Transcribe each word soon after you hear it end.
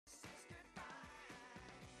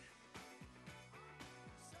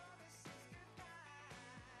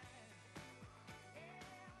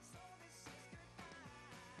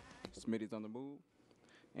Smitty's on the move.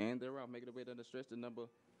 And they're out, making their way down the stretch. The number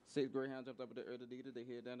 6 Greyhound jumped over the early leader. They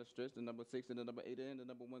head down the stretch. The number 6 and the number 8 and the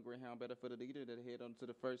number 1 Greyhound better for the leader. They head on to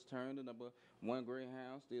the first turn. The number 1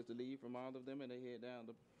 Greyhound steals the lead from all of them, and they head down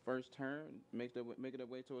the first turn, making their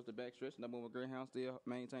way towards the back stretch. Number 1 Greyhound still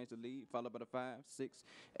maintains the lead, followed by the 5, 6,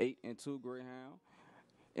 8, and 2 Greyhound.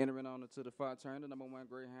 Entering on into the far turn, the number 1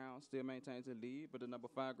 Greyhound still maintains the lead, but the number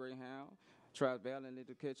 5 Greyhound tries valiantly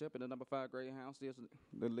to catch up, and the number 5 Greyhound steals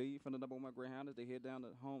the lead from the number 1 Greyhound as they head down the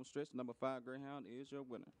home stretch. Number 5 Greyhound is your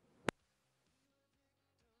winner.